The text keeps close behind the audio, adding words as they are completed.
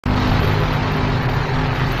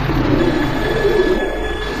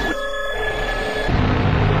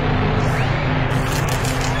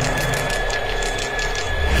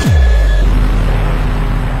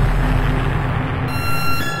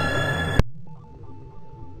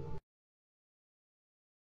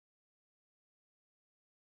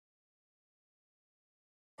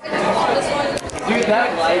That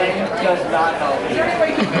lighting does not help. Is there any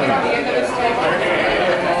way you can get on the end of this table?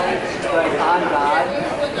 Like, on God.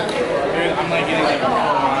 Dude, I'm like getting like a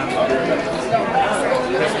full-on.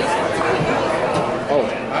 Oh.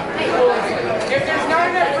 If there's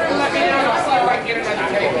not enough room, let me know. I'll see if I can get another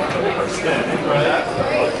table.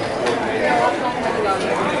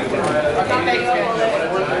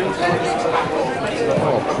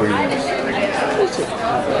 Oh, please.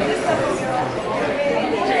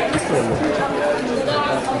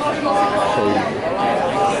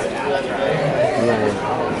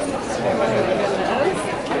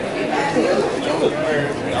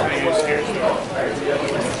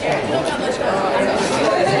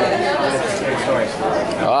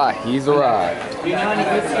 Ah, he's arrived. Do you know any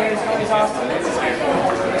good scary stories, Austin?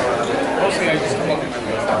 Mostly I just come up with my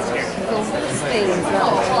face. Not scared.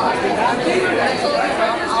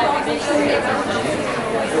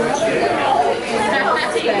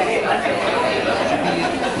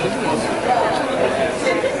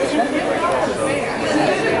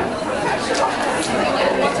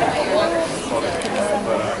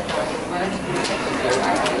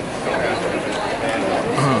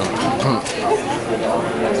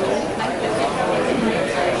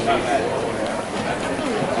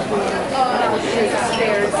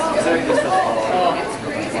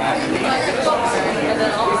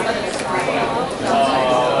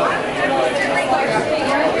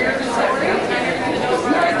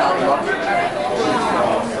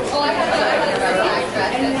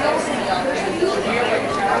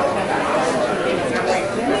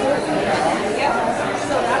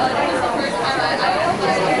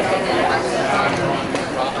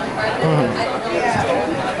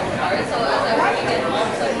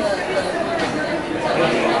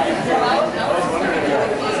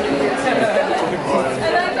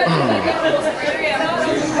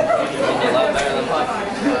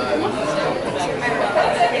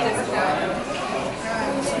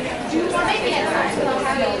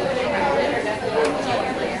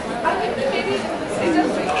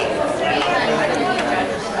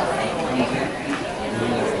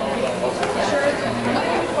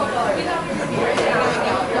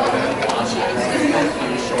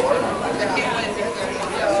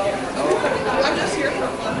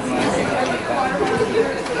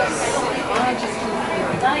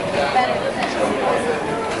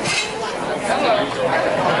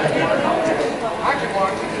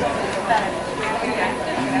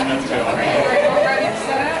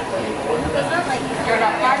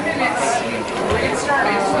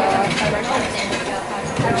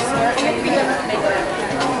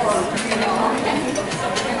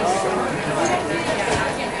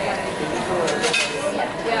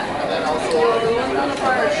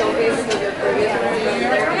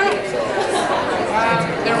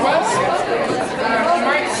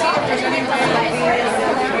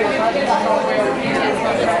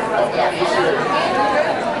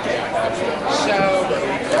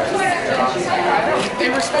 They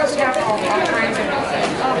were supposed to have all offerings and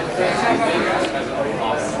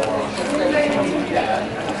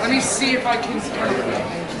let me see if I can.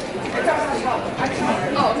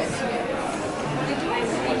 Oh,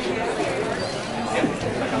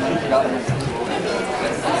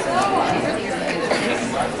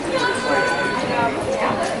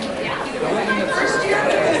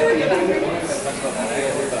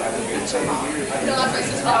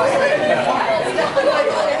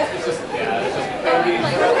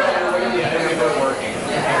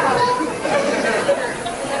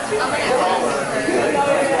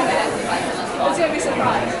 It's gonna be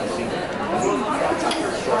surprised.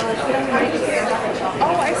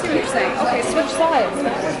 Oh, I see what you're saying. Okay, switch sides.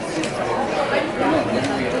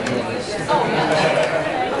 Oh,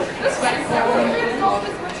 this way.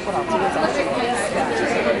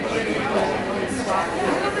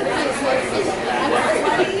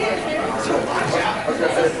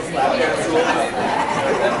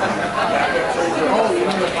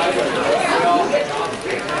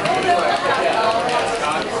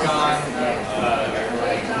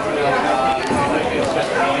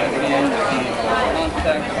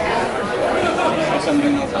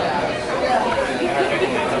 Something else.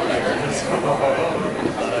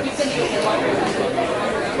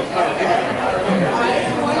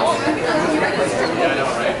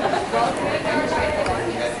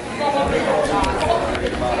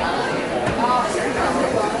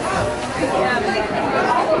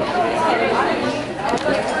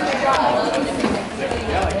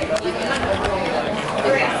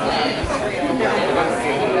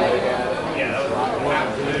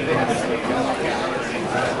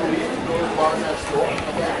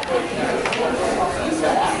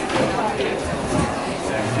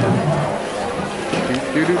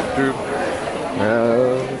 Doo-doo-doo.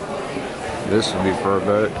 This would be for a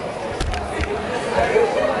bit.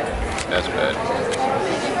 That's bad.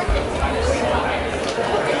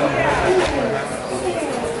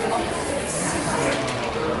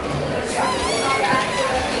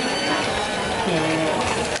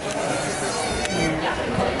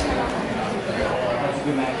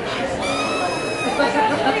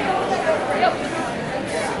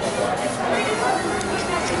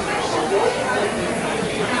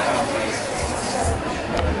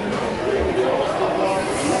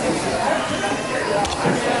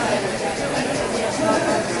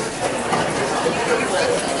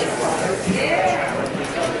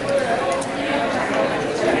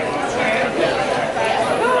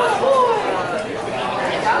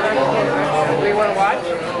 Do you want to watch? I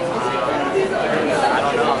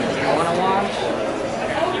don't know. Do you want to watch?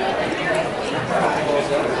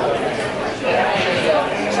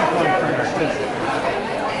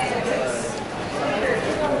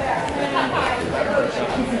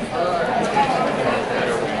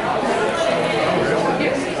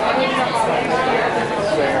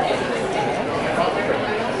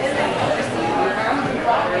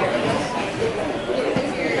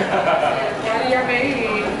 Yeah, maybe.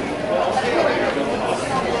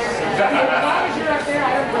 As long as you're up there, I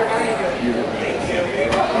don't care how you do it.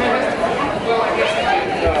 Well, I guess I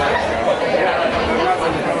do.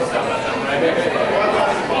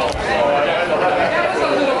 That was a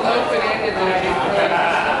little open-ended that I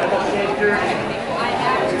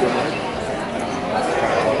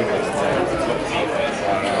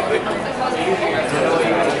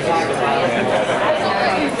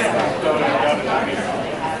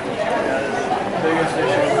Biggest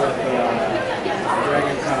issue with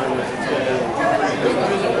Dragon Con was it's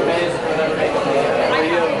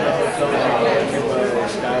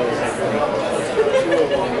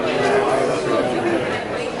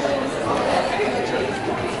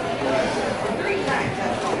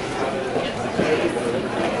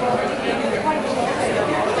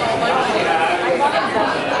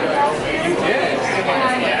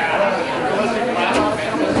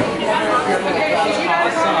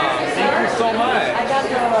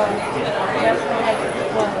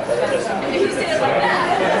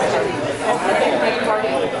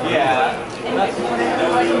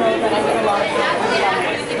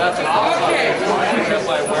That's awesome. Okay. Because I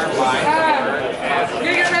wear mine.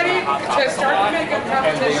 You get ready to start the makeup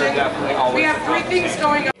competition. We have 3 things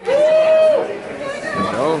going on.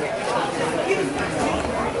 No.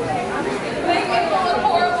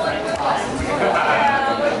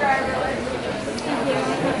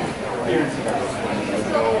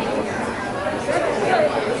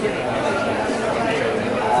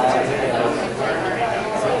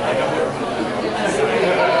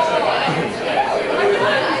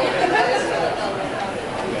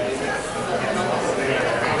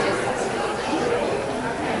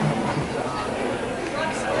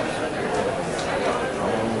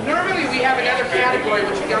 Normally we have another category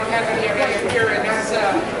which we don't have any area here, and that's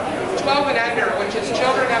 12 and under, which is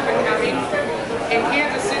children up and coming. In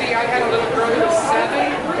Kansas City, I had a little girl who was 7,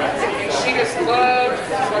 and she just loved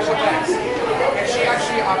special effects. And she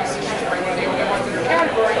actually, obviously, she's probably one of the only ones in her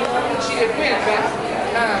category. She did win, but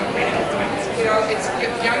you know, it's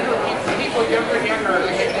younger people younger and younger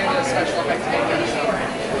are getting into special effects makeup. So,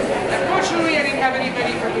 unfortunately, I didn't have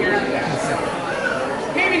anybody from here to do that. So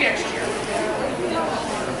maybe next year.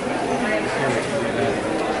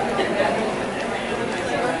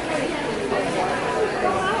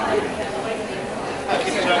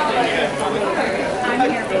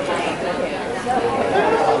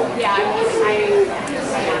 Yeah,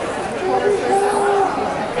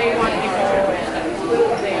 they want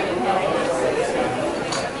people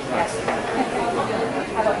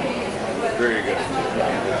Very good.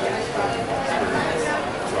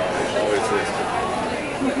 Always is.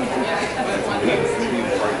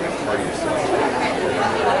 Party yourself.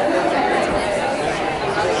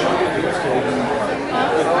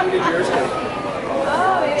 How did yours go?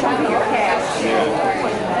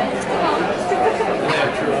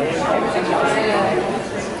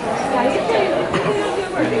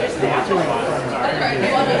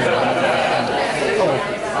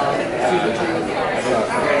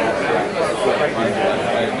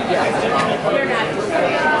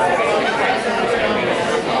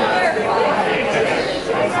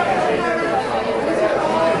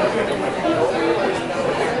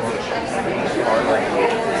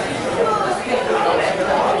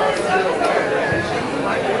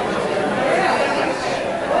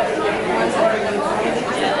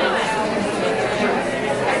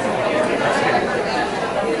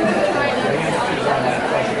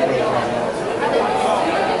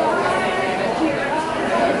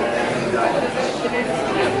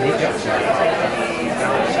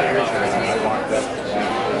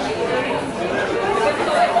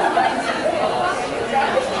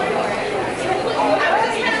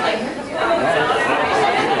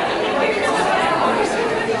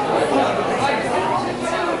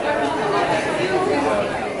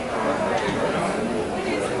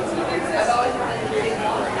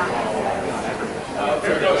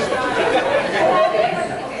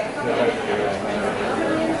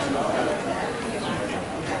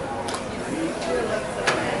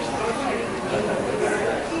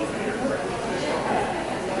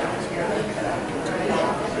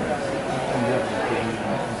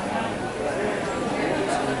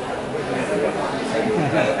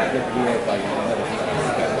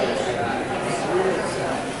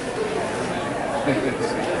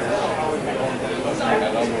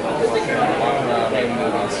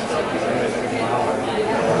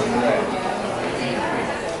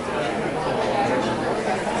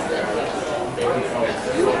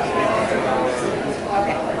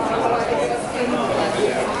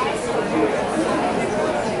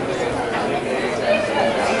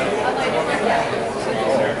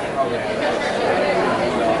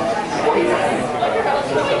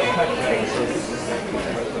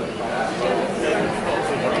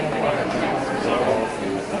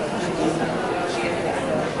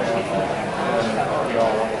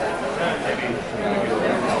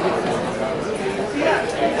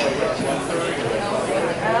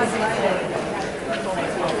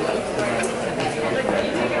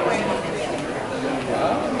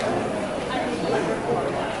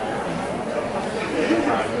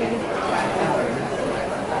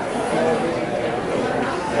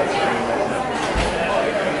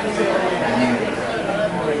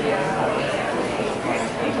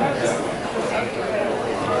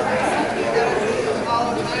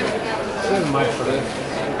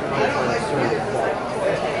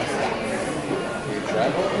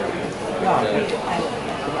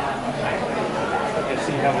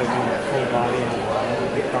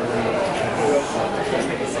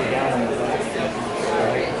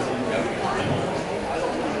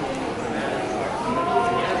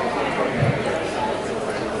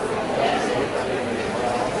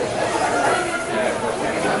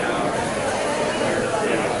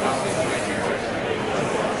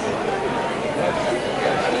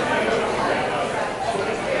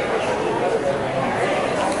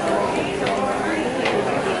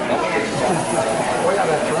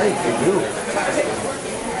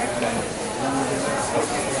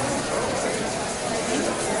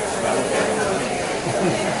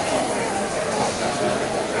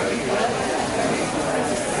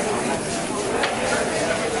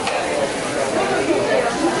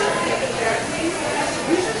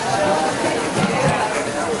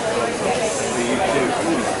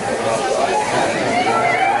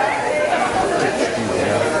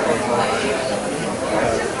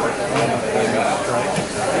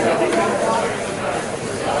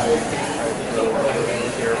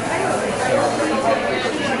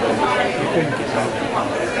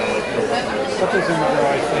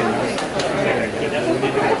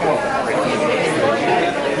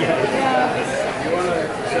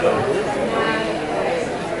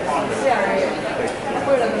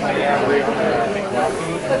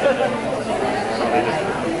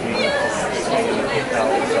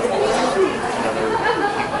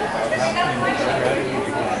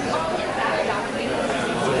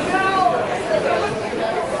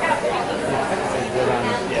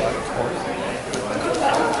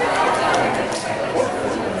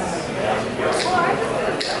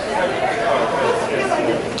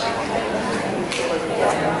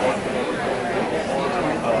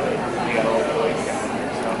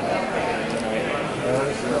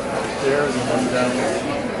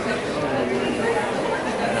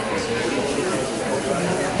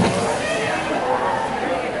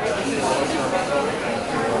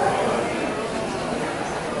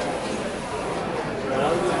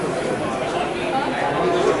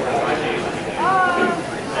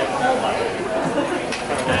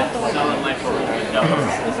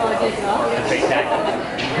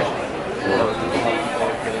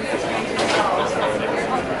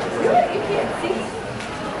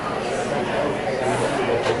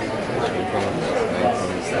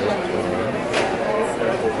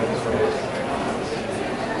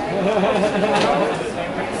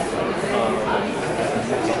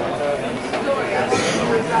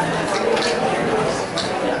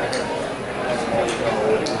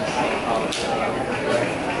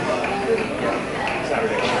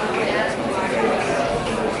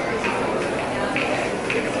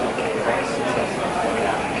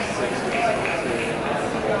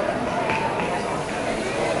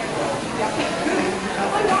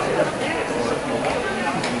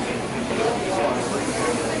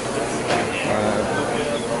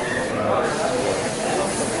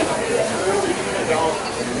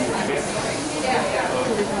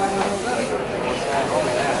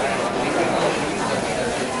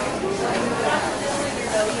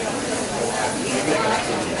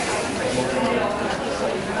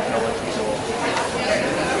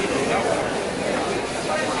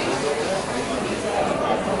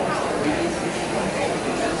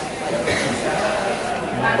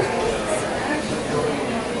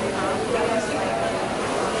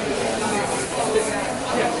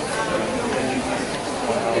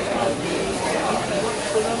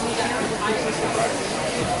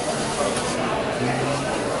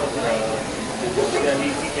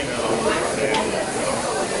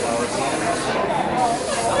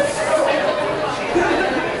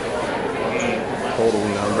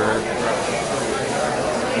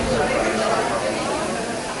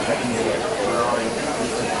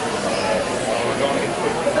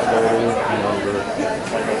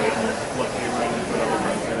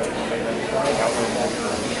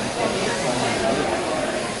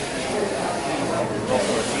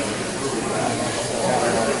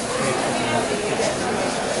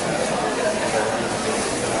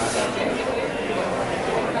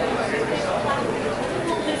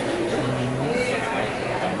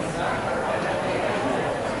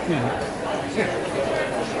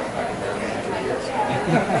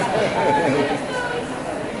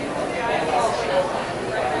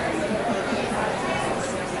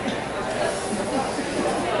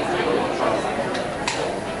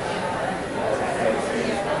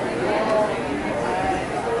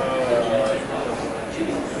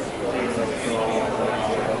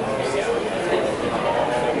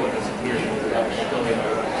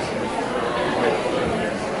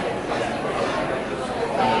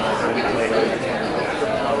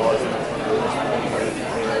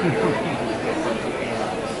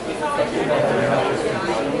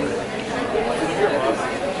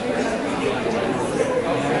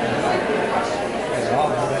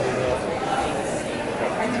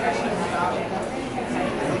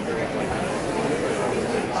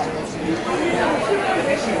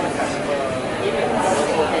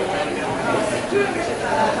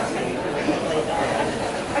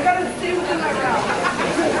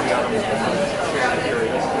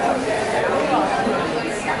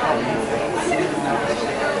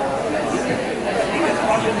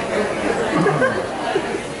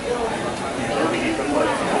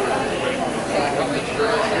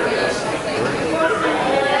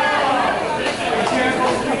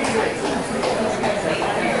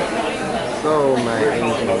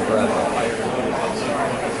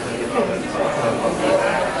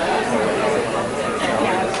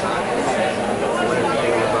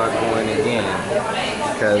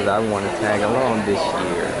 because I want to tag along this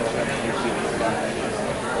year.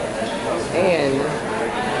 And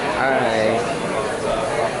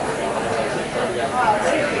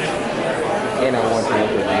I want to look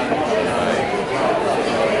at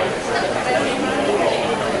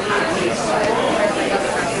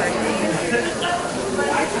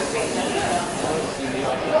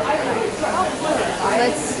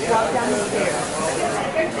Let's walk down the stairs.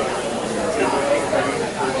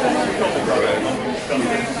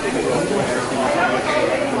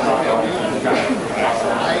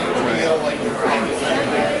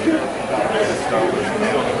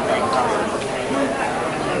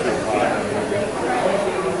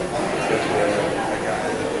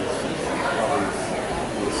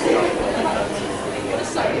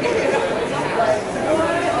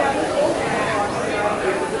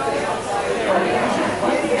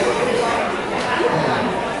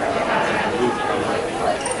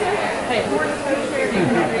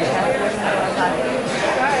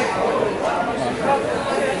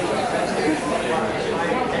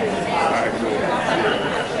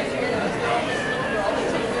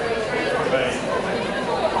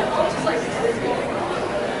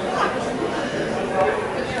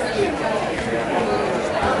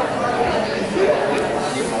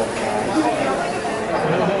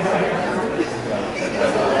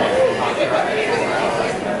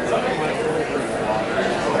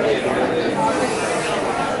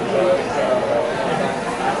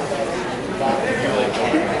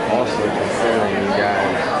 also considering you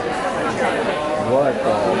guys. What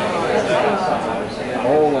the?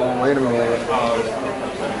 Hold on, wait a minute.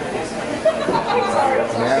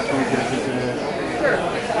 Naturally,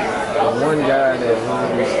 the one guy that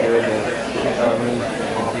really scared me,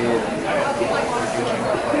 did.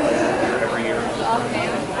 Every year.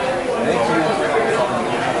 Thank you.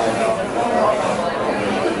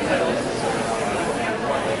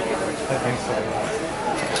 I think so.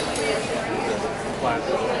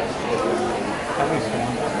 At least one.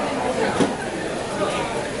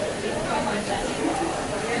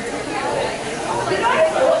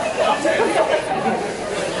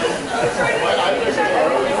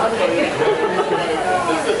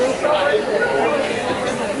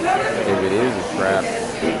 If it is a trap.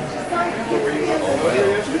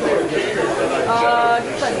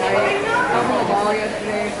 Just at night. I was in the mall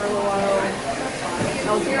yesterday for a little while. I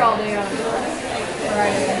was here all day on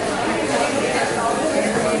Friday.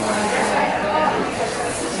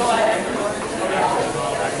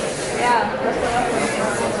 Yeah, that's what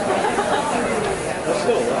That's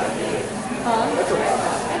still alive. Huh?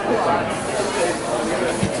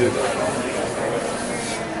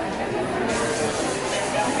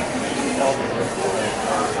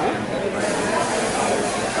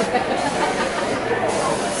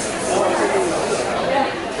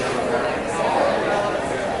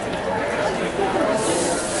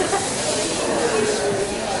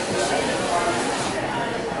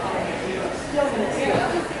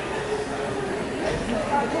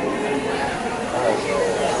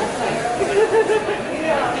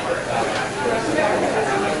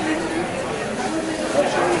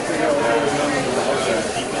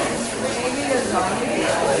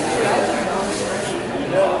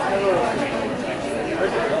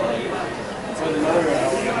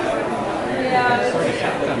 Yeah, it's,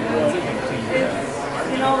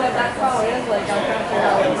 you know, that's how it is. Like, I'm trying to figure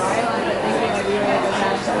out what my line, but thinking like we like a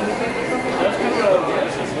national music or something.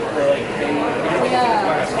 Yeah, or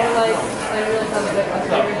like, I really have a bit of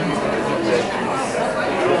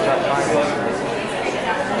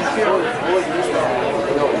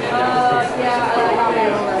yeah, I like how they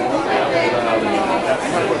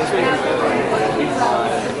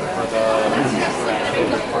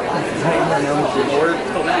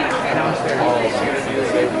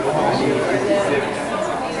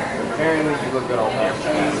Apparently you look good on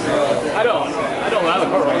camera. I don't have a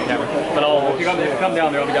car on camera, but if you come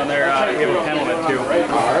down there, I'll be down there. We have a panel at 2.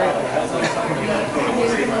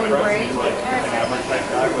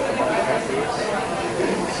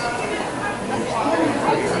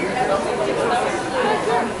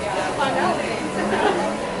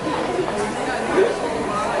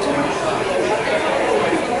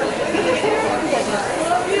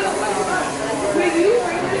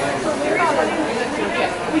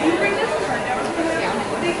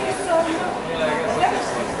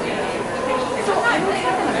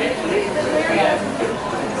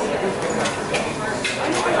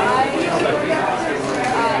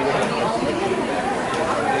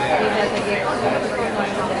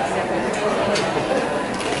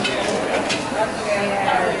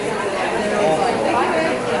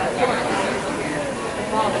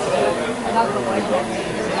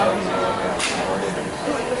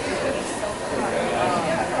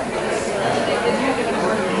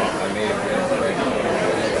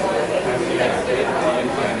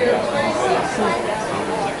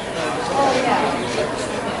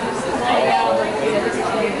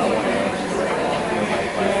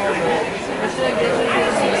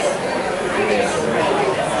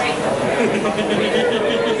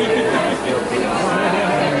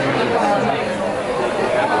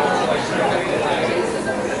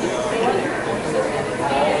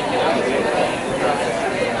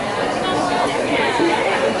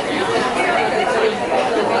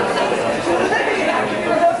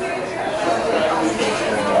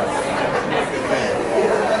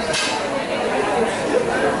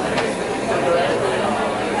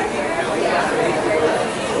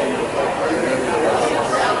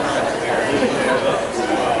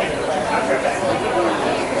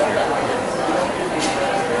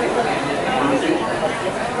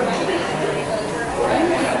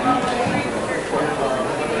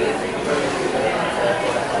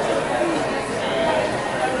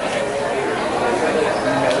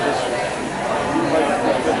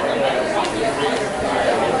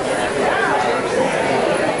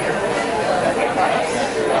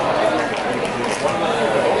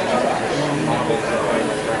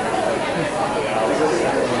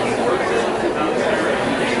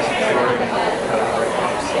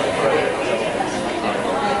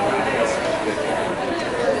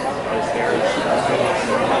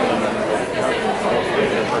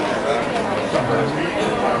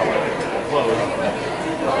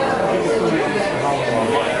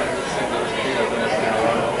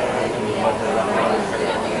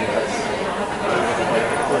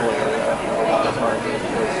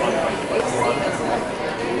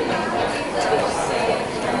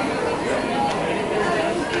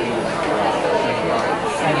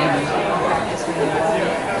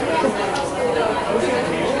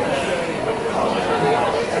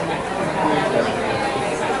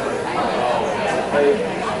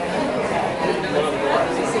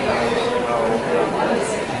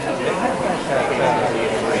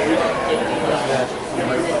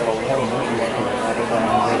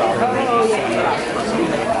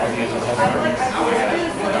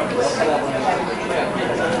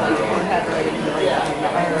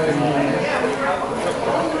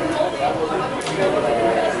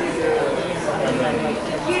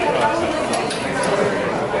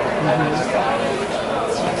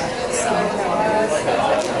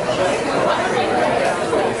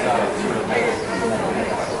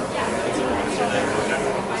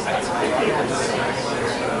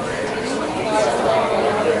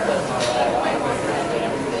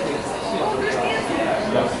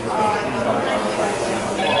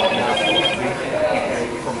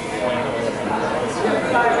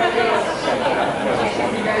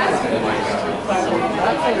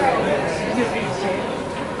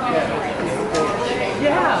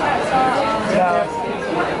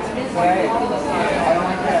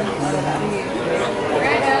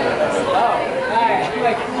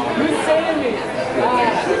 Who's saying me?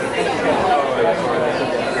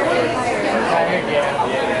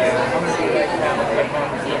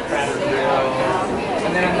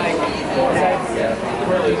 And then I'm like,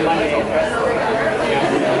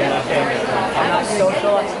 I'm not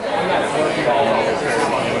social. I'm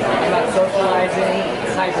not socializing.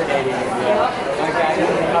 It's hibernating. Like I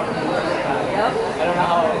don't recover. I don't know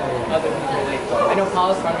how other people like. I know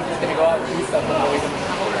Paul's probably just gonna go out and do stuff. I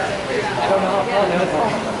don't know how Paul knows.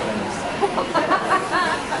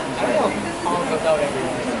 I don't know if Paul goes out every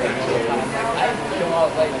night. I go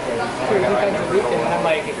out like 2 weekends a week, and I'm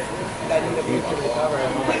like, I need a week to recover.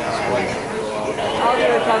 I'm like, I'll be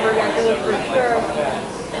recovered after this for sure.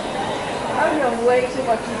 I'm doing way too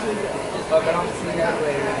much YouTube. But I don't see that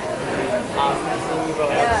way. Awesome to see you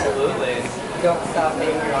both. Yeah. Absolutely. Don't stop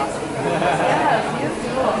being awesome. Yes, you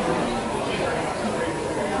too.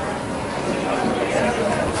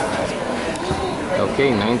 Okay,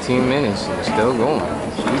 19 minutes. We're still going.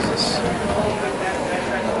 Jesus.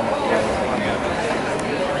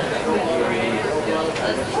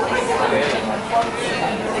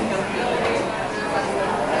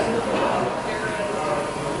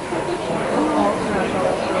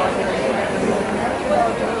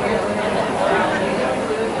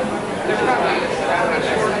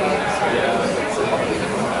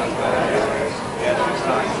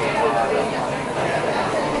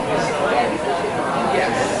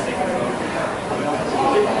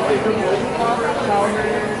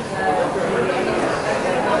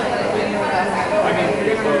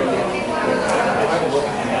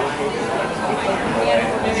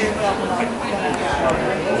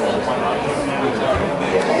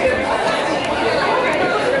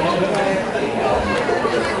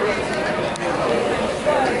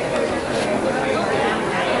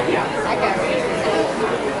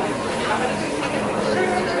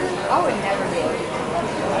 I would never be able to.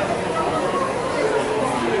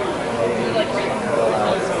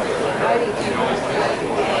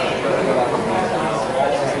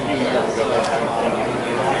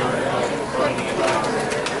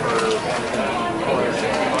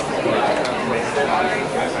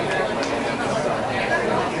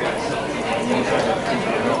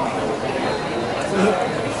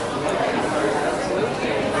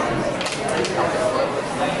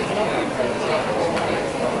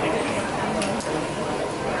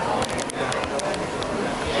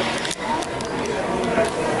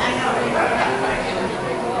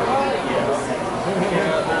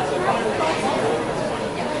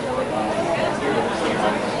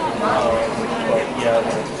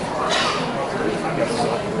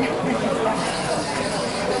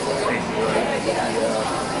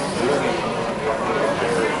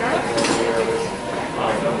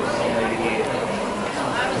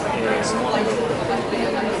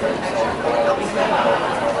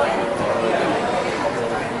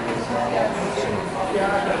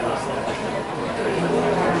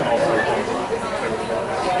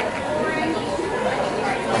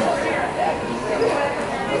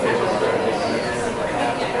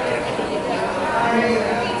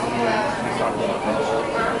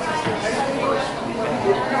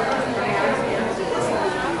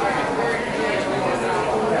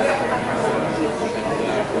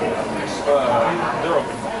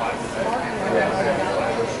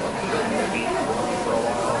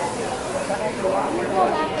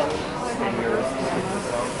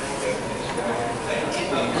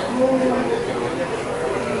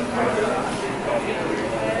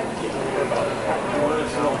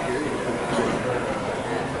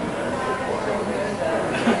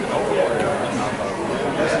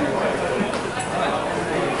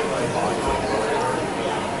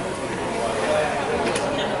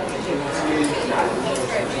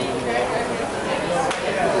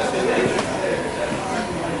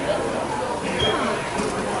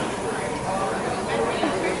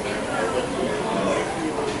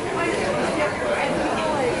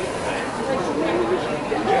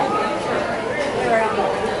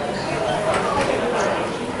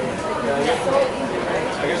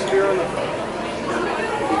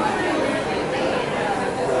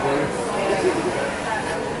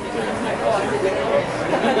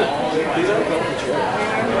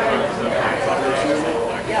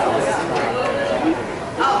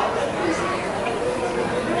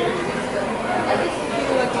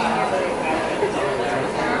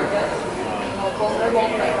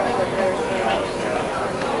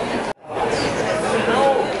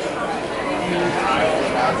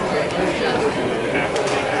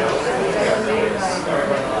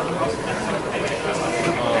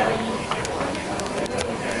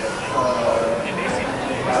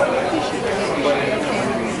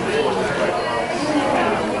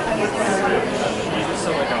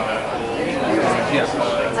 Yeah.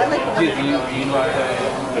 I like the Do you like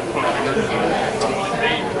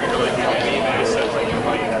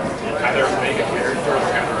either make a character or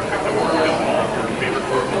kind of affect the world or your favorite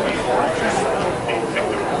movie or just affect the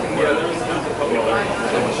world. Yeah, there's a couple other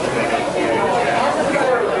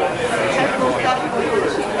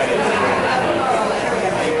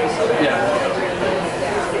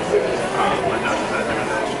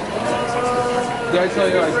Did I tell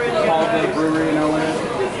you I called the brewery in LA?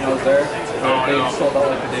 I was there. They sold out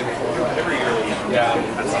like the day before. every year. Yeah.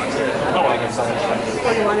 That sucks. Oh, I guess.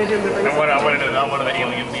 What you wanted him to bring. I wanted one of the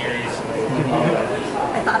alien beers.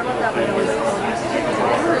 I thought about that when I was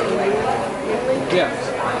Yeah.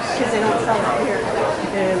 because they don't sell it here.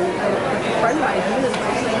 And a friend of mine, he was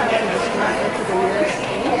actually having to drive it to the nearest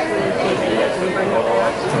state and bring it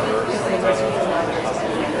back.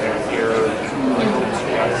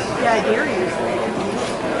 Yeah, deer usually.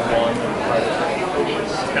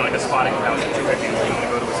 Kind of like a spotting house. You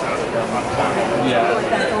go to Wisconsin. Yeah.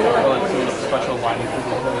 Or like some special lining for the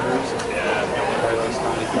players. Yeah.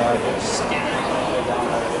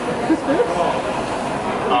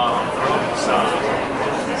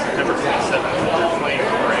 September 27th, they're playing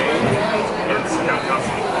Gray. It's not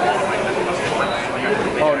constantly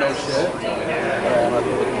Oh, no shit? Yeah.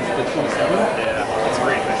 The 27th? Yeah, it's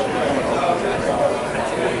great.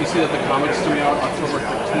 You see that the comics coming out October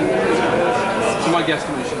 15th? So my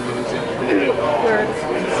guesstimation movies, yeah.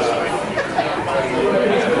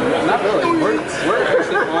 Not really. We're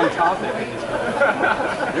actually on topic.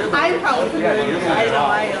 I'm probably Yeah, you're I know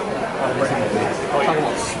I am. talking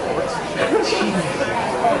about sports.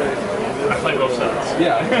 I play both sides.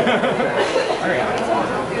 Yeah.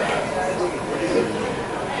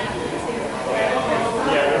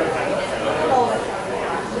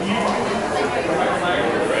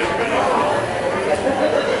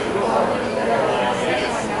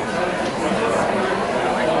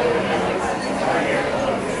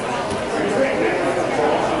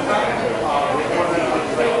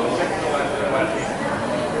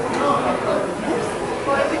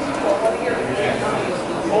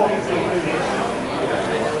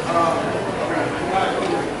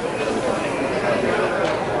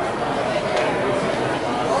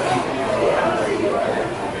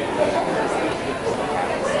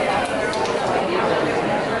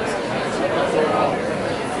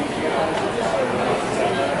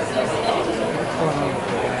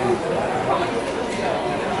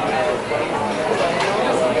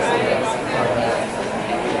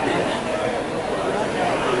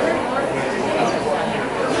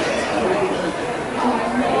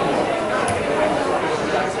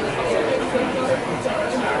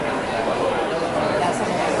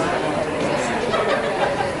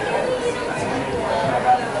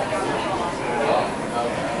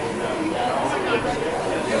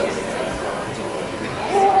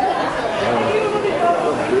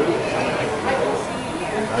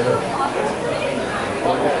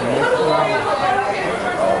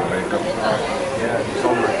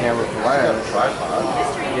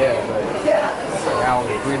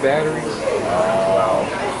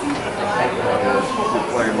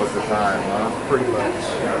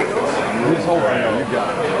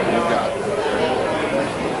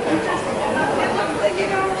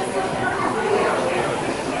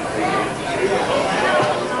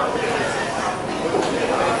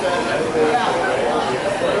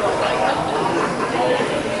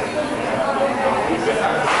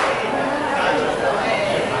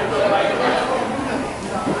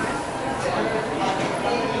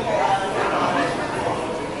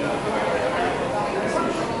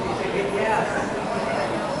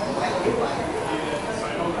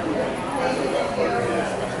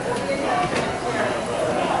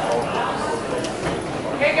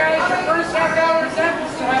 Hey guys, the first half hour is up.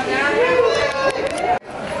 So I'm down here.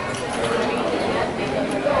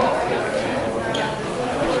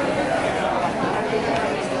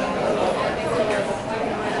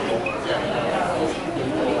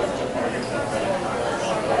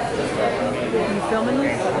 You filming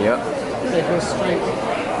this? Yep.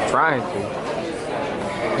 Trying to.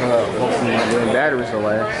 Hopefully the batteries will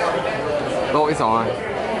last. Oh, it's on. I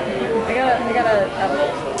got a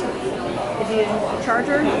if you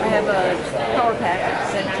charger, I have a power pack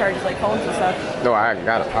that charges like phones and stuff. No, I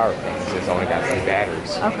got a power bank. It's just only got 3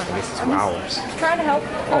 batteries. Okay. And this is 2 hours. Just trying to help.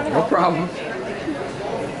 Oh, no problem.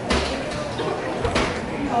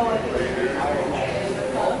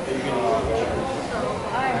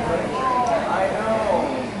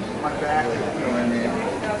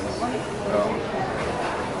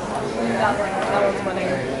 That one's funny.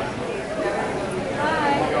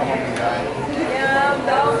 Hi. Yeah,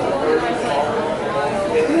 that was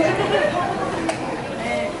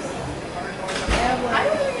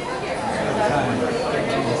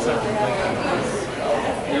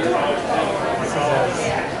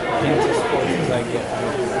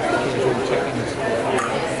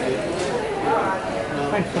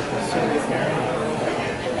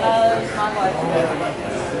My wife.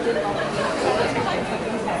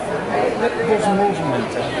 What's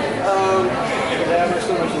movement? Yeah, we're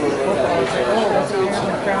so much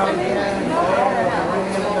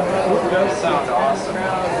It does sound awesome.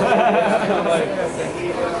 Like,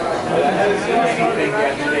 I haven't seen anything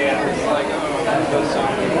yet today, and it's like, oh, that does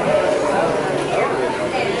sound good.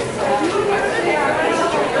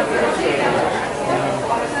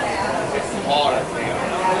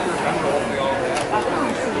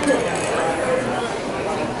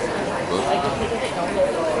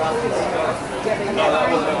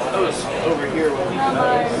 That was over here when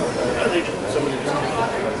I think somebody just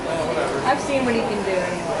I've seen what he can do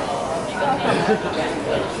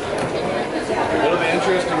It'll be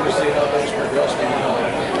interesting to see how things progress from now.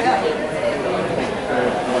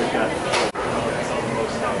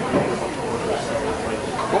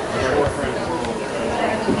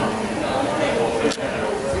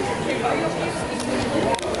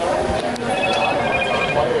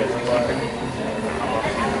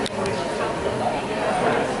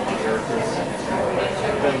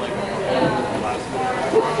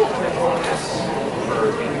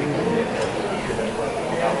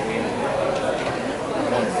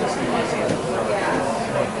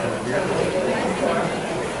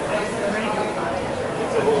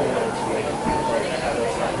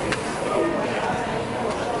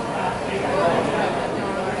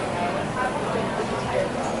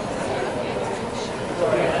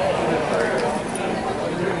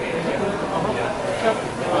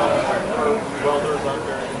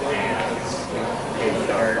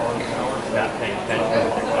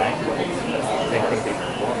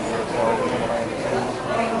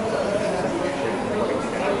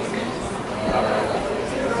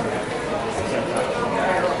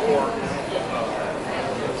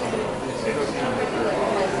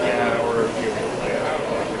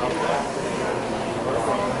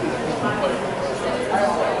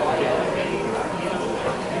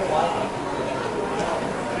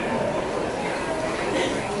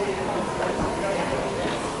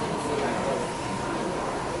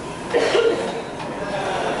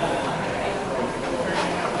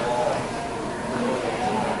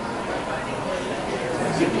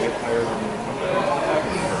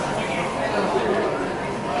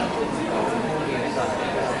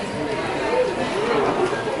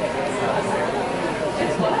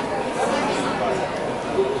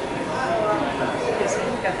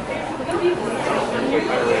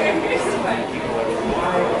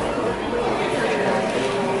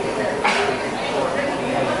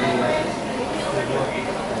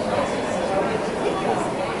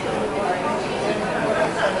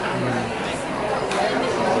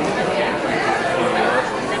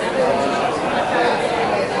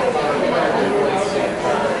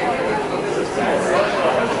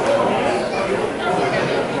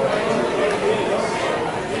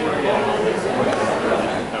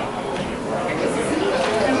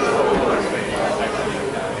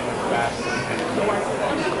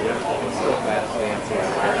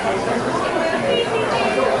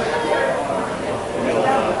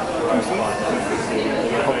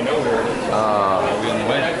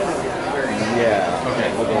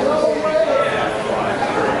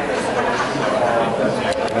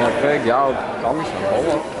 Big, y'all call me some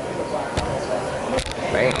more.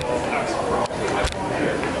 Man.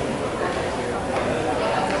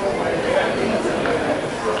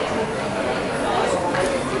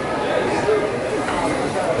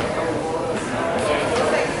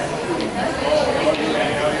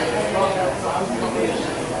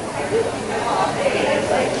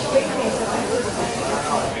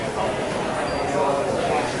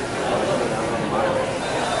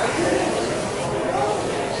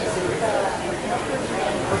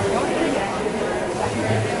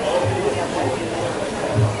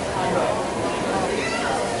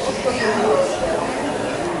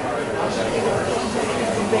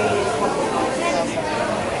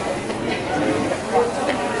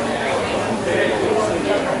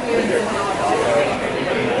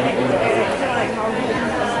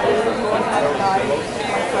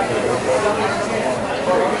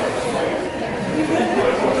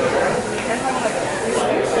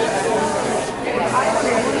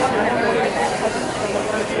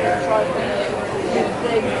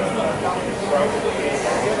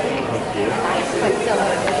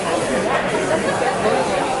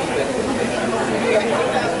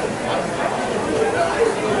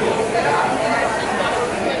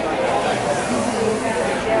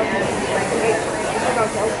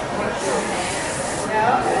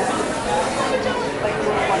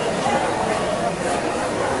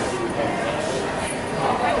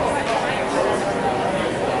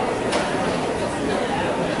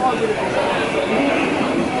 Competition going on?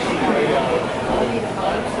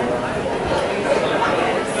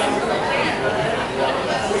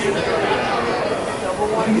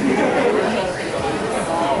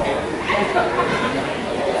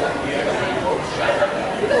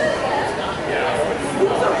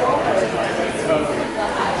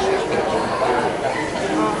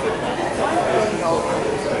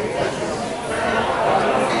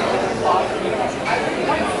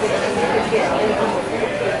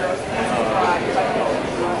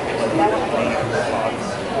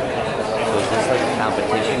 Is this like a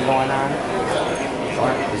competition going on?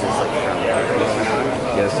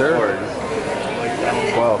 Yes, sir. Or,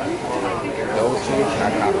 Well, those two,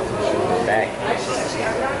 not competition. back.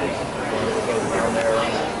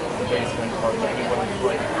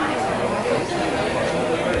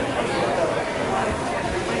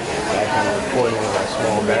 Back on the recording with that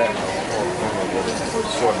small bag.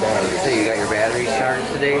 Short battery. So you got your battery charged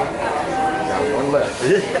today? Got one left.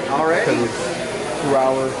 Already? Because it's 2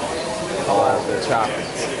 hours. The chopping.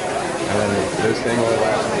 And then this thing only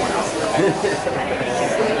lasts 1 hour.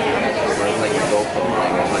 It's like a GoPro,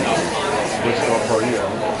 like a money. Which GoPro you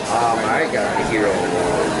have? I got the Hero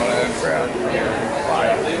crap.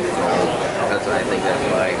 That's what I think that's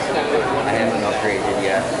why. I haven't upgraded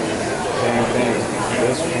yet. Same thing.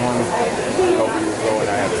 This one, a couple years ago, and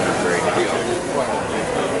I haven't upgraded.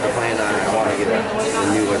 I plan on, I want to get the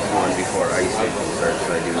newest one before ice fishing starts.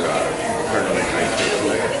 So I do tournament ice fishing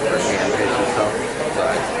for can fish and stuff.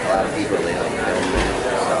 But a lot of people, they like film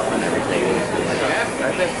stuff and everything. And like, yeah,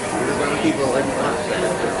 I think there's a lot of people like that.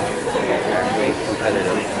 It's actually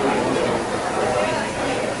competitive.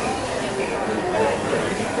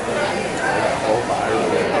 Whole body.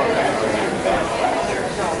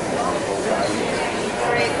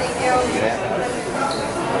 Yeah.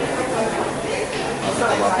 I'll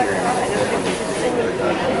come up here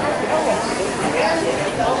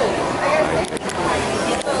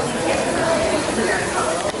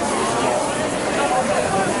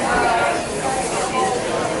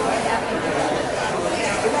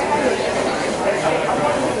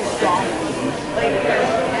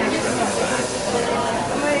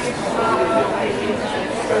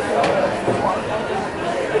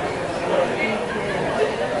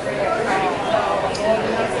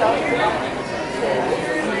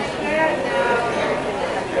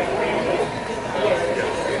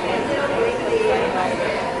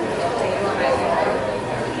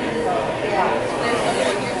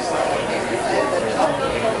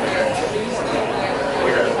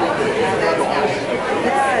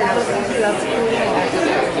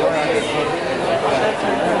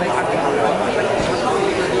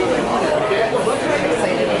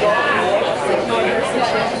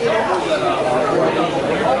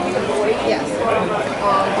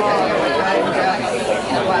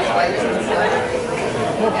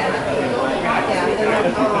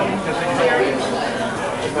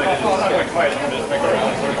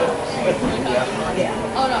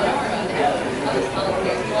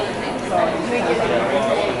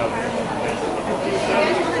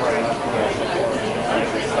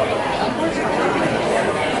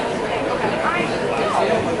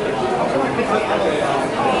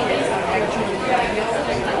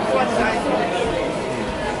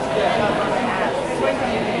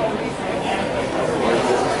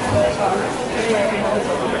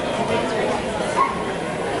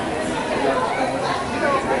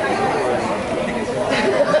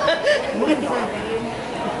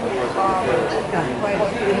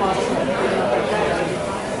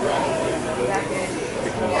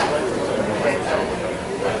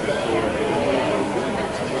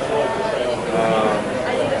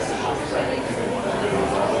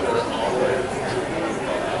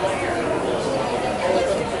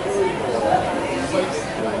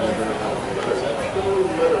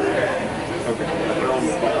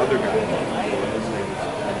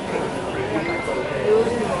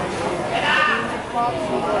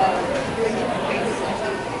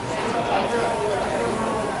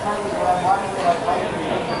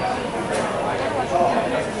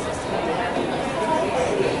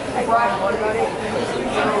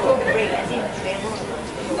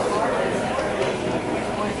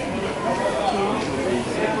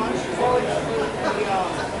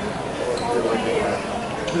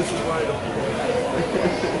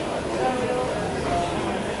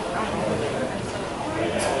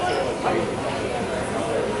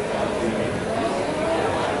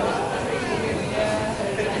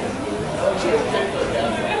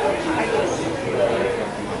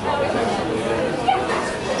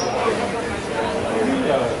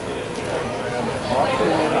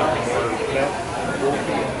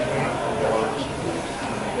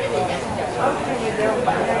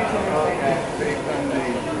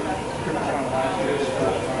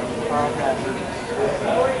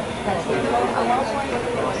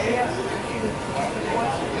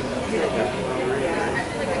You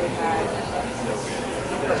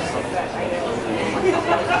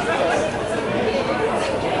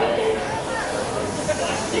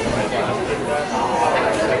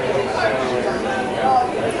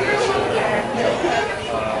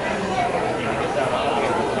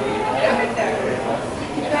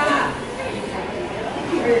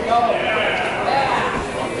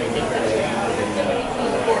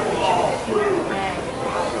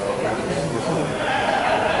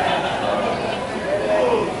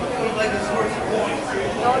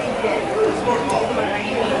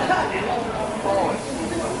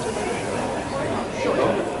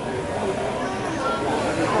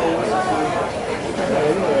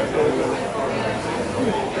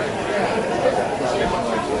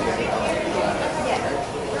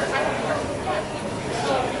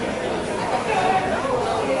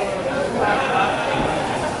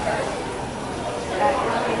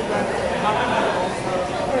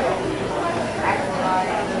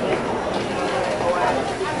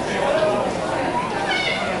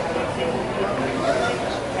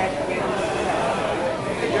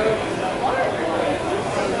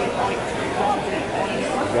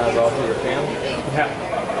guys all for your fam?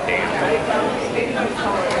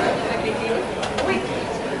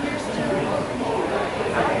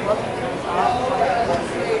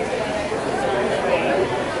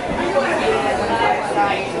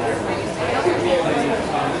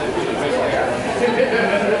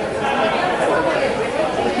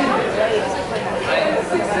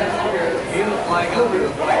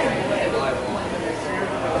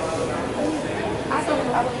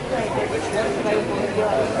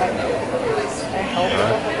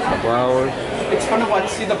 Couple hours. It's fun to watch,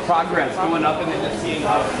 see the progress going up and then just seeing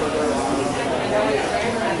how it's further along.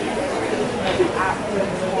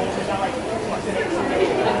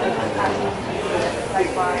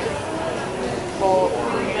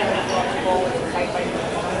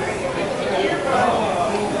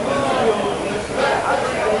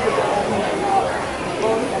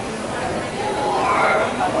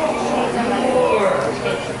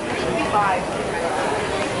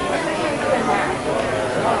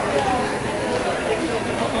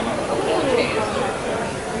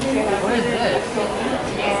 What is this?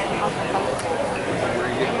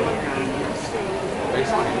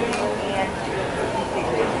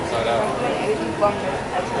 Inside out.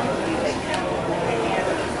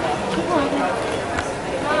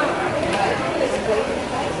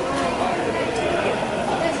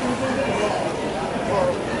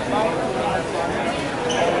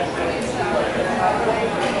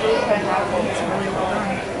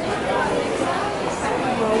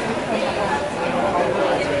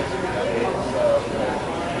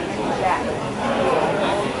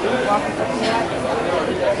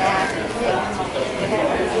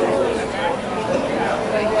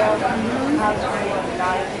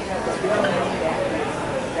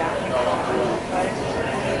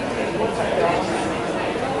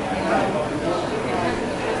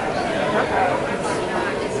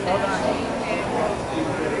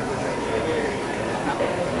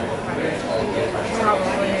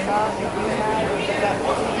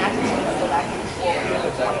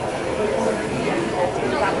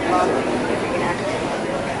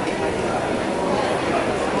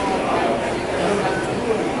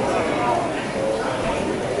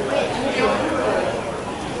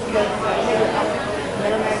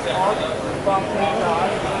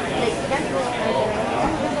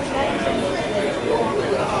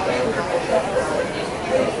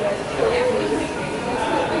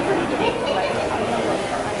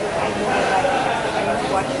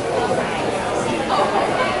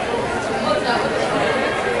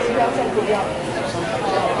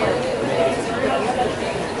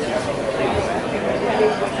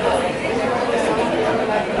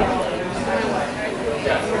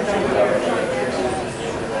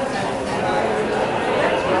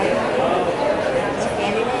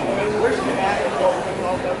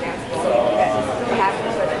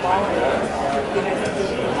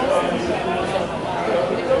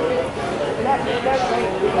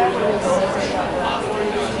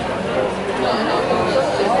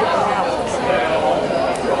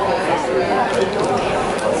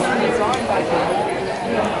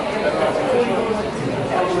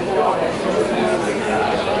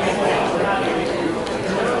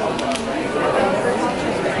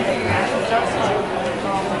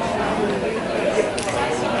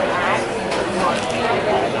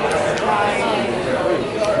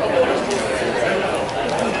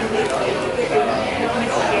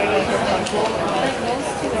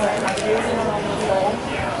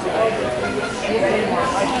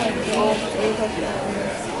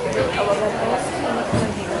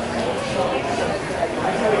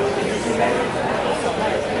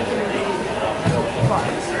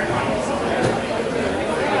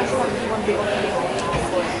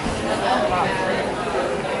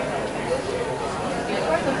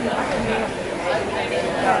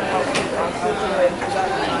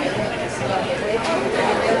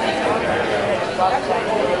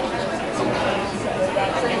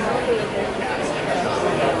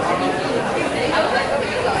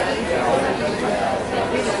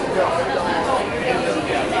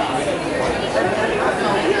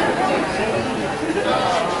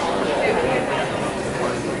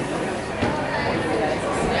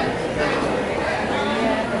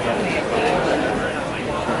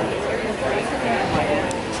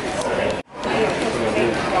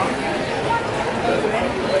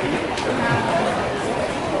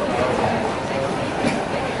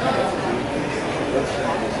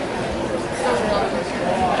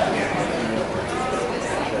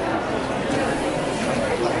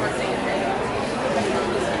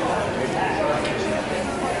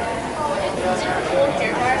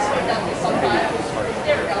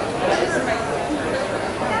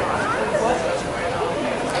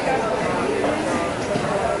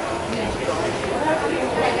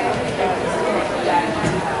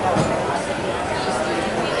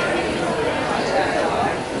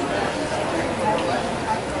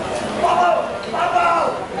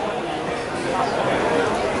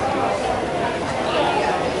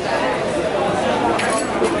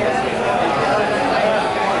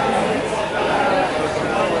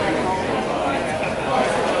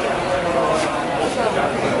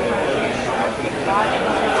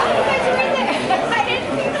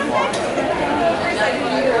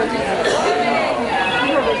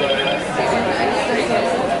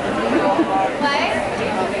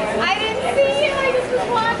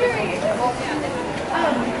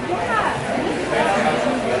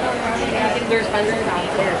 There's vendors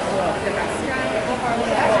out there for the restaurant.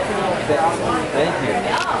 Thank you.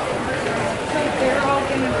 They're all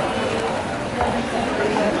gonna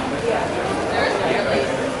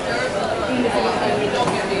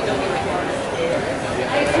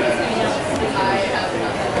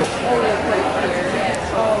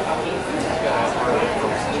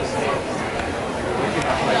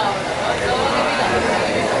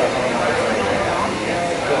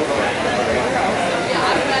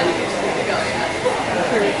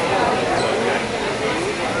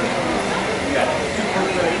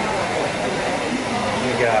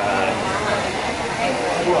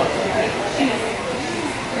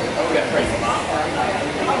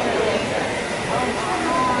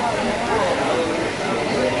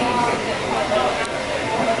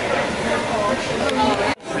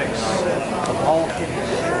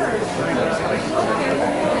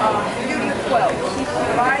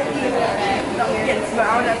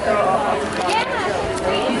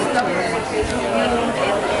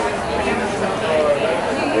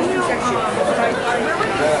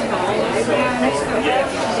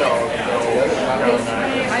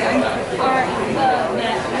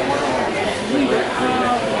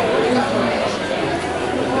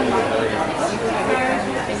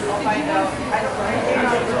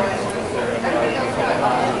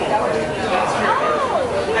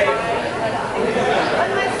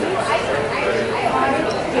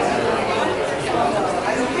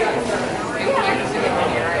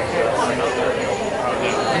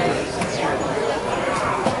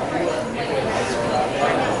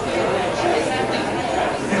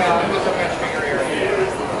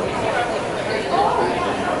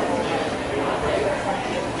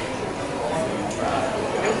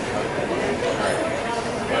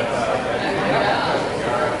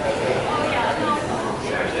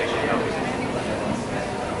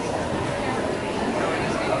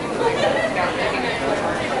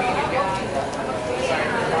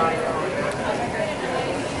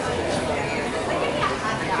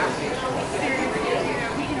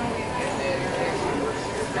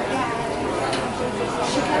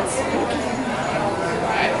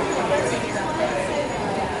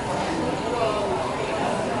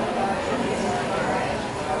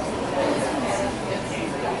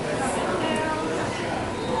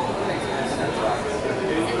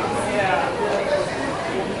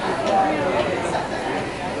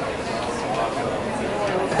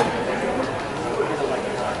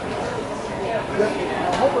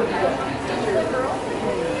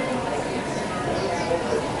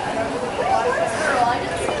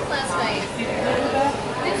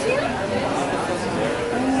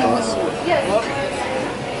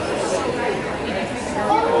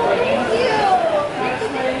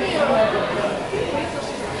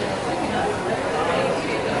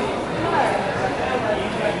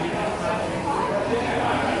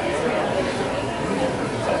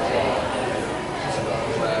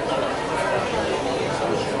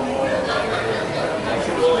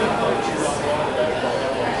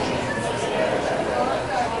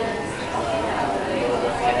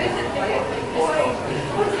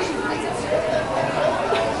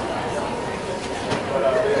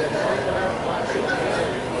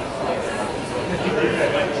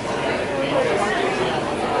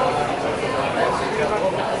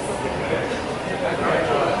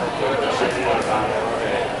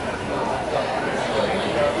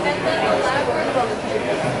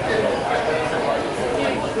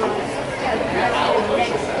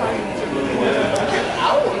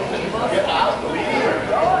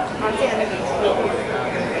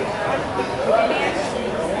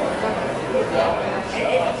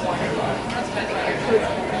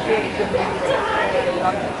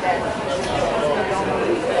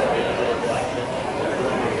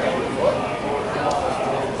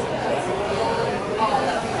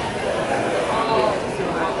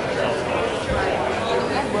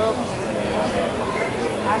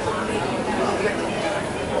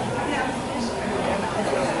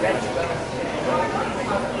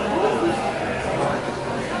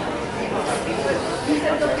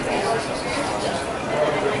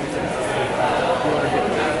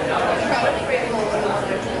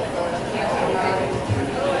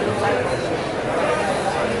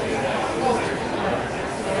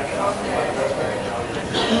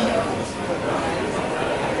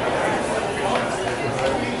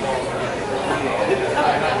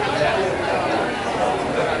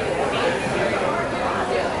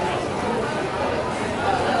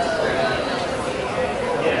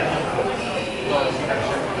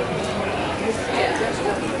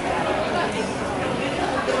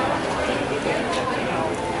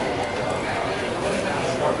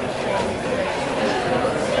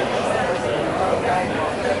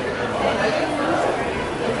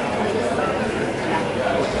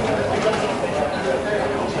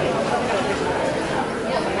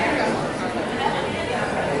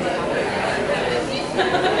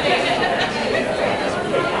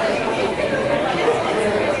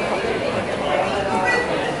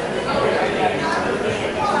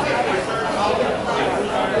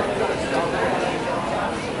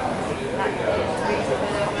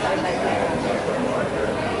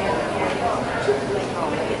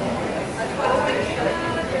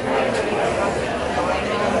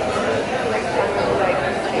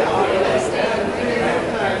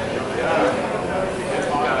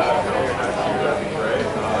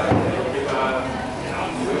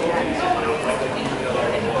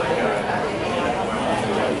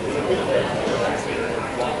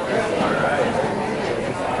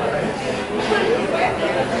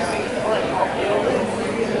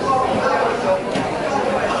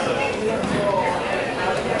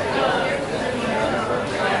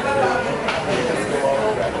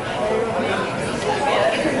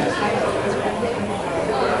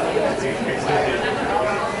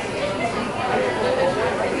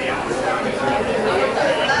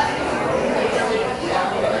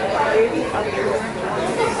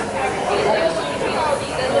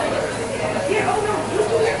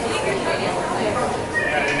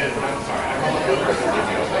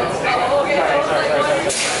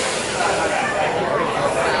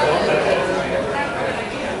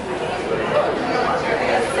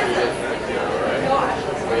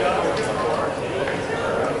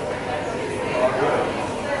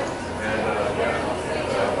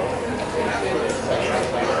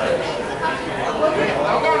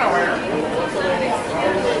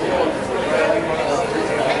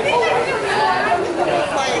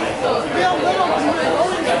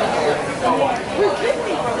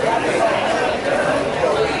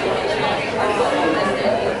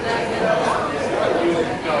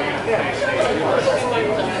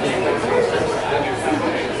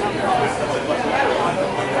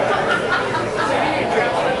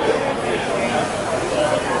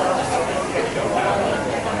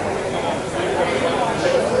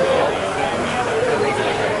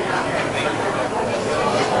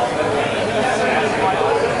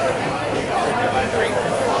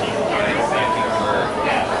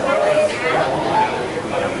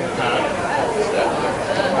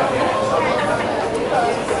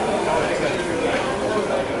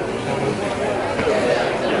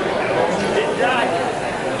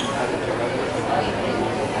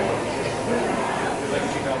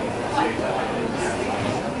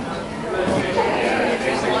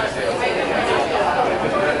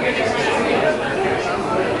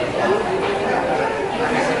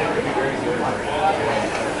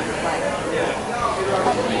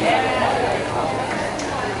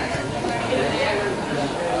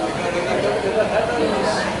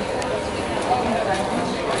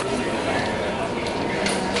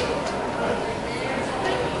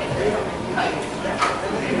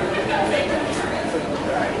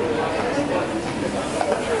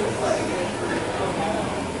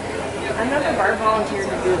Another bar volunteered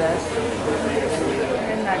to do this.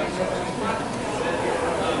 And that is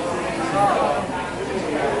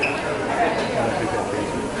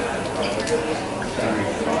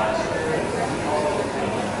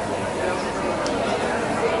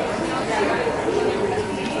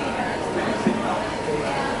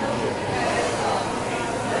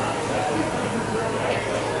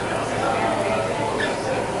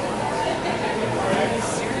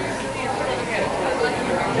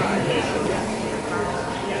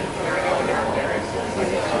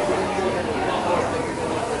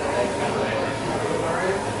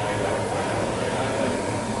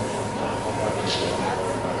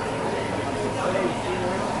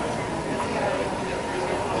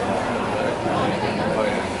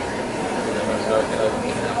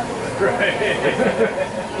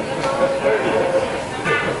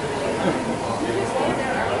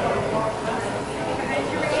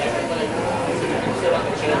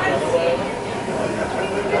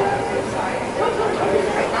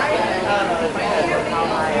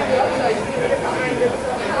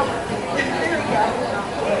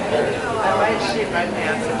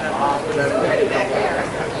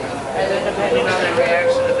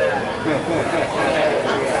Okay,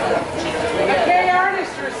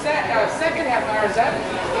 artists, your second half hour is up.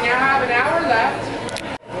 You now have an hour left.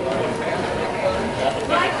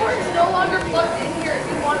 My cord's no longer plugged in here. If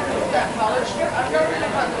you want to move that collar strip, I'm never going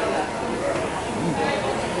to cut through that.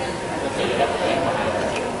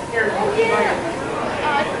 Here. Oh, yeah.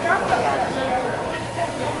 I forgot about that.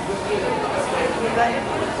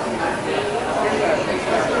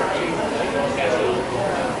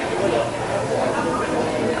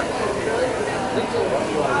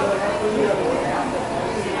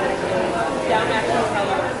 Down after the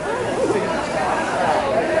color.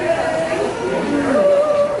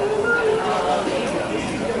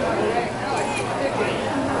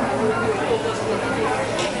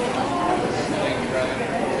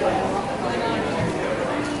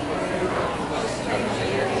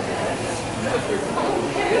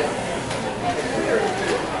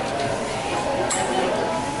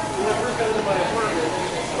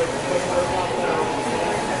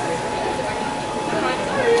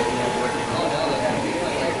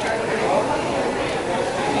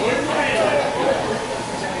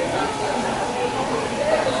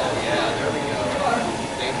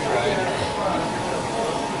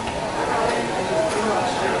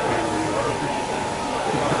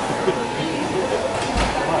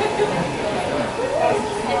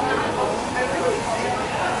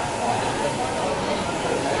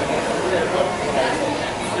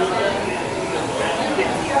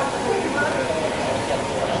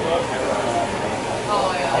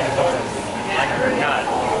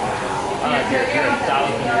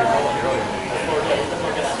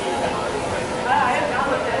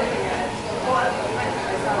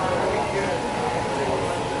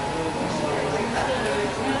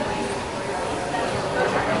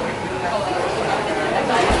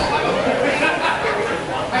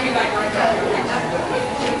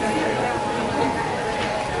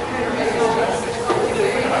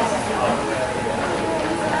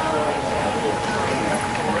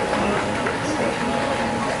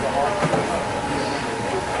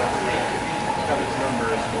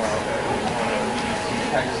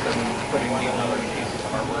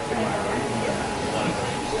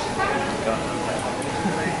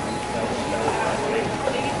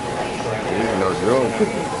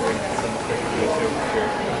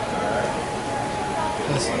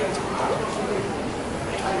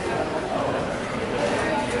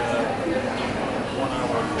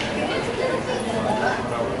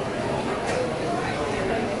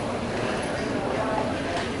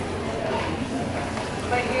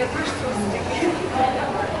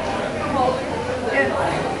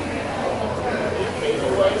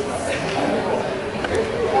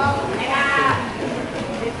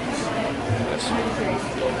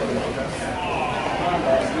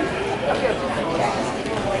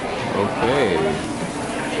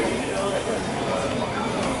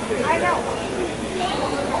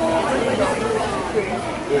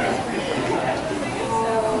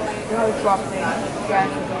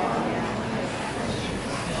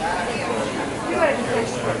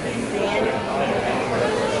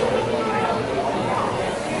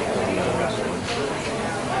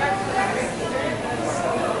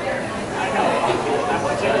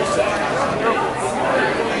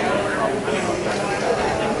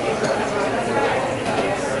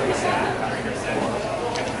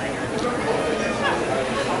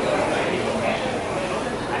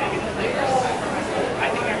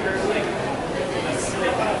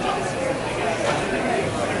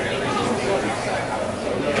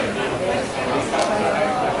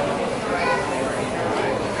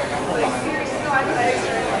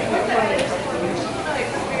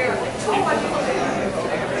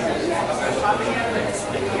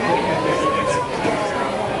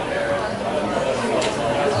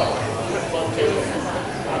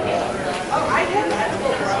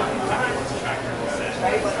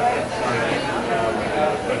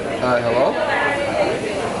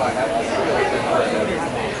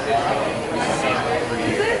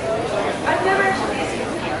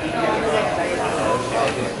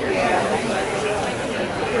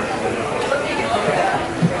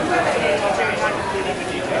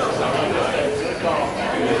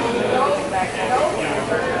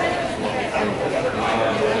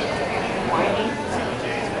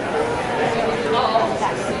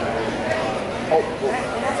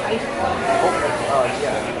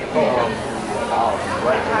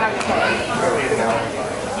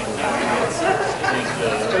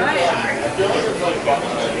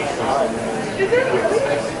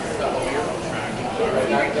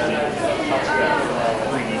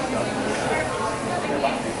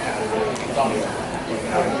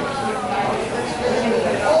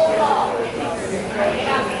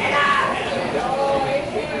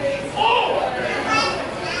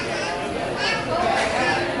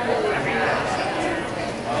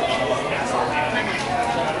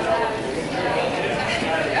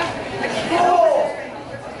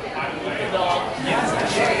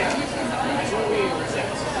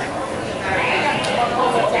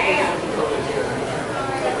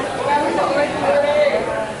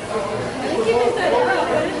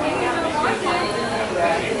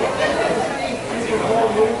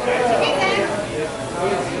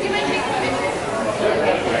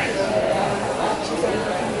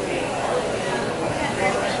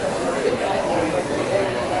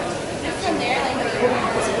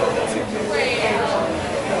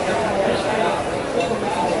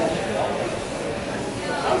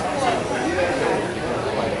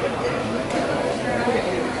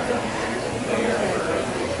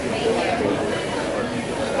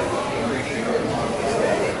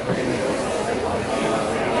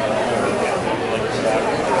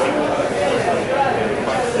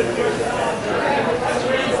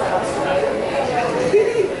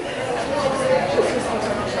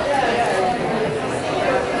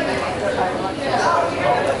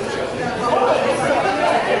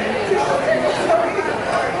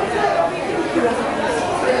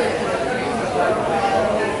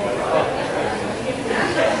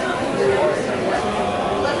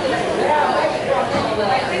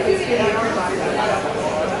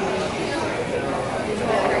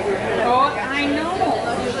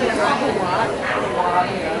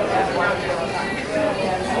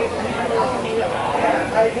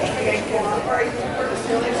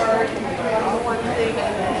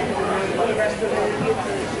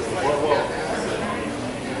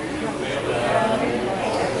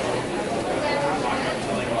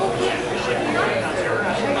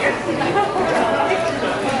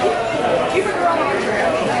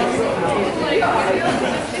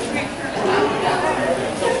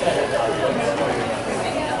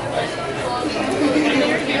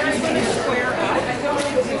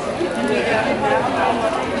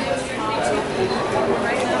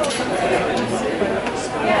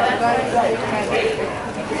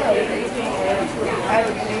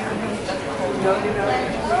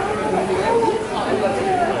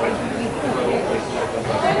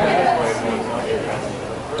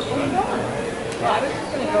 was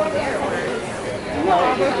just gonna go there. No,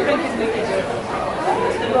 I was thinking we could just.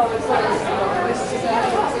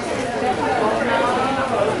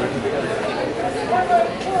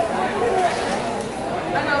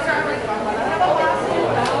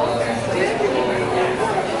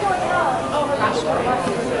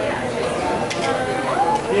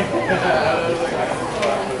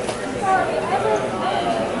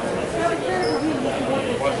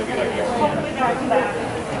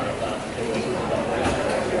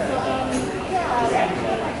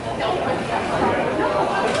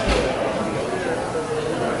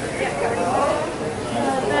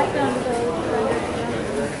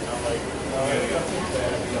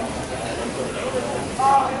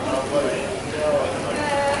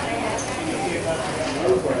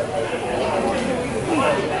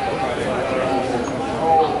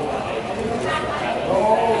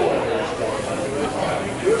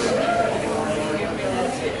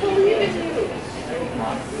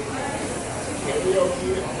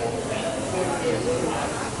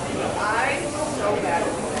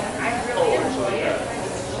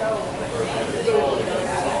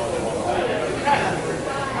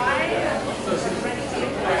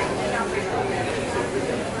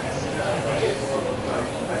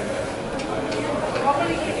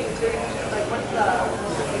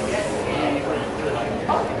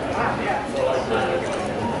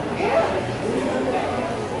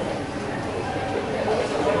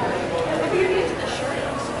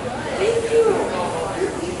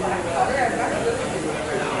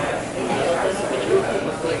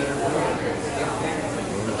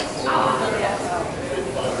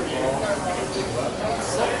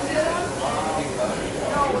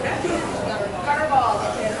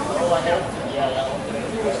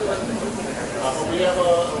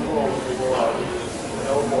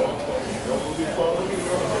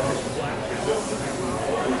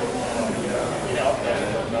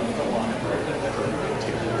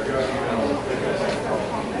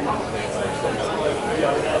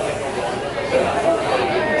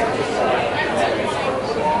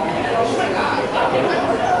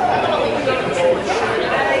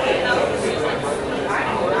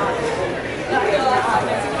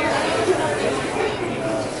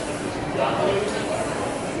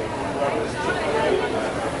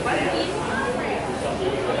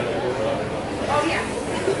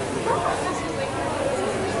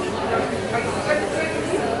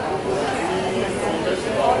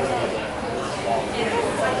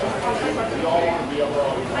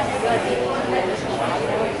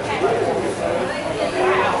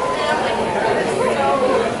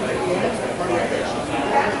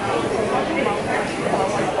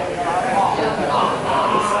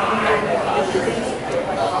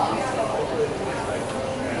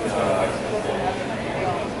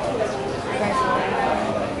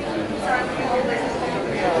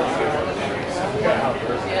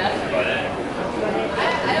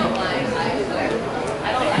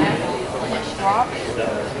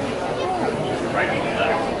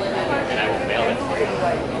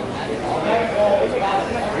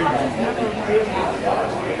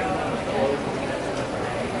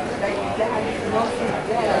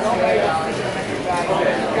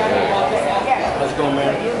 How's it going,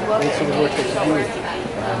 man? Thanks for the work that you do.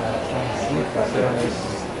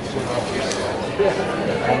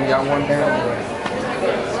 I haven't got one down.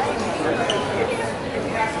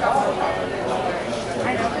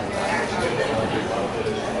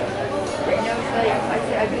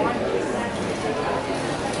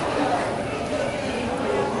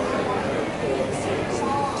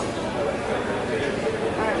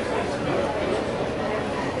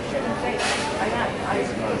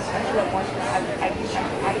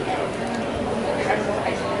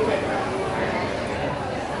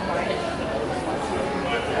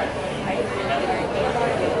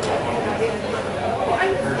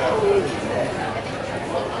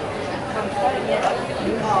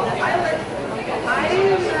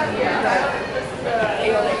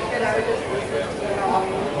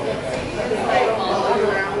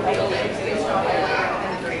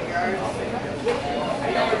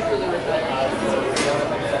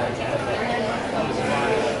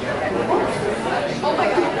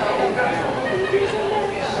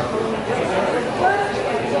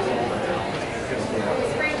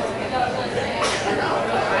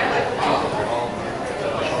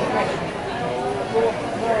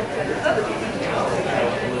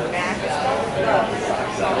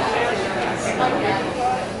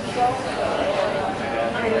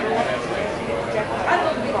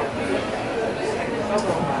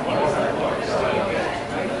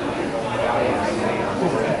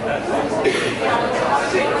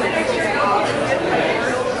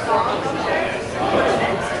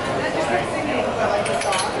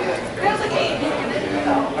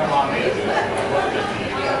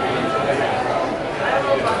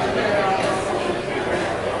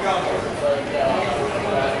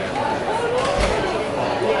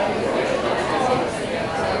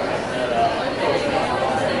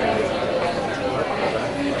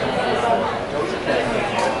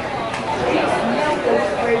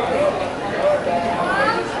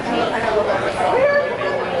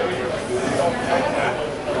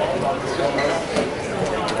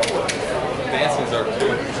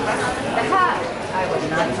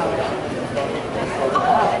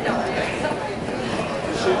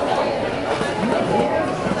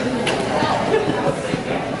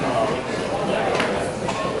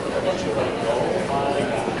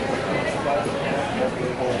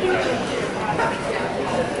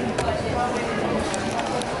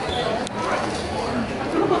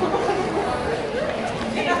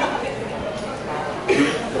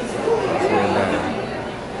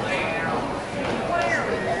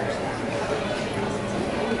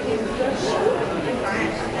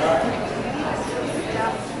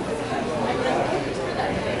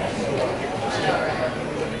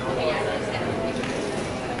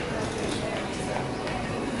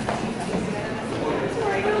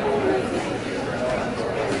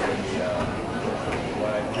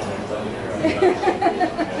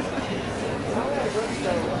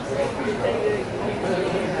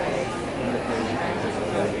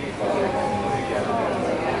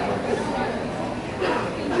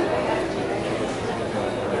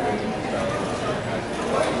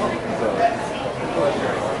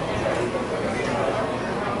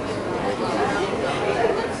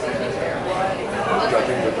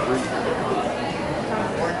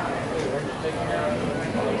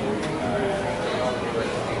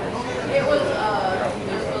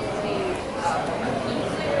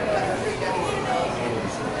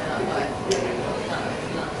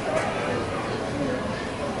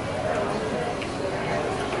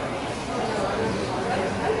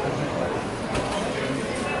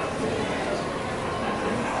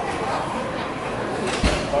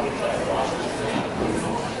 So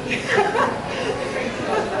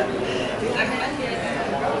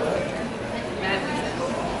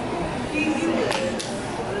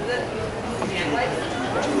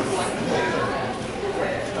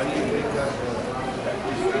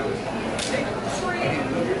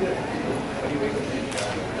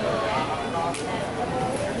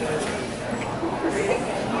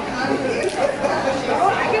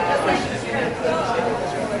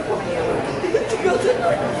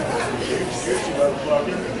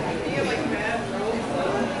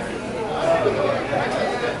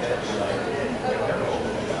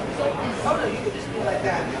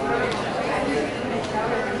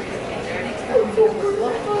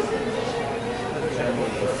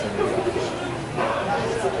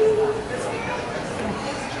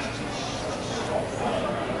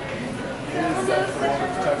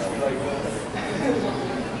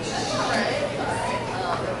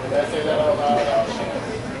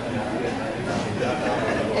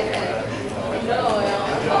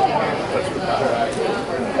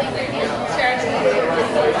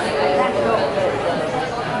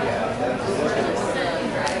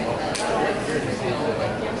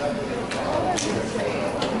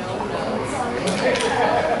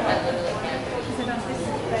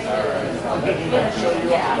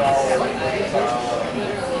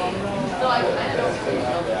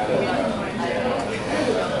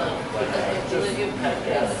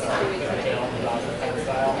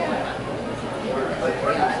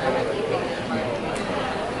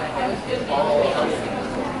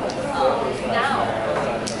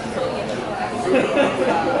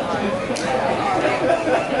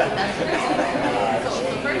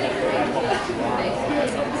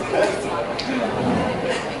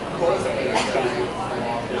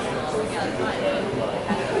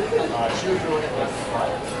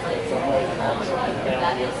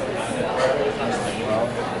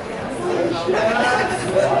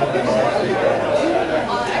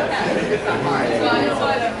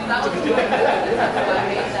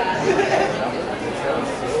I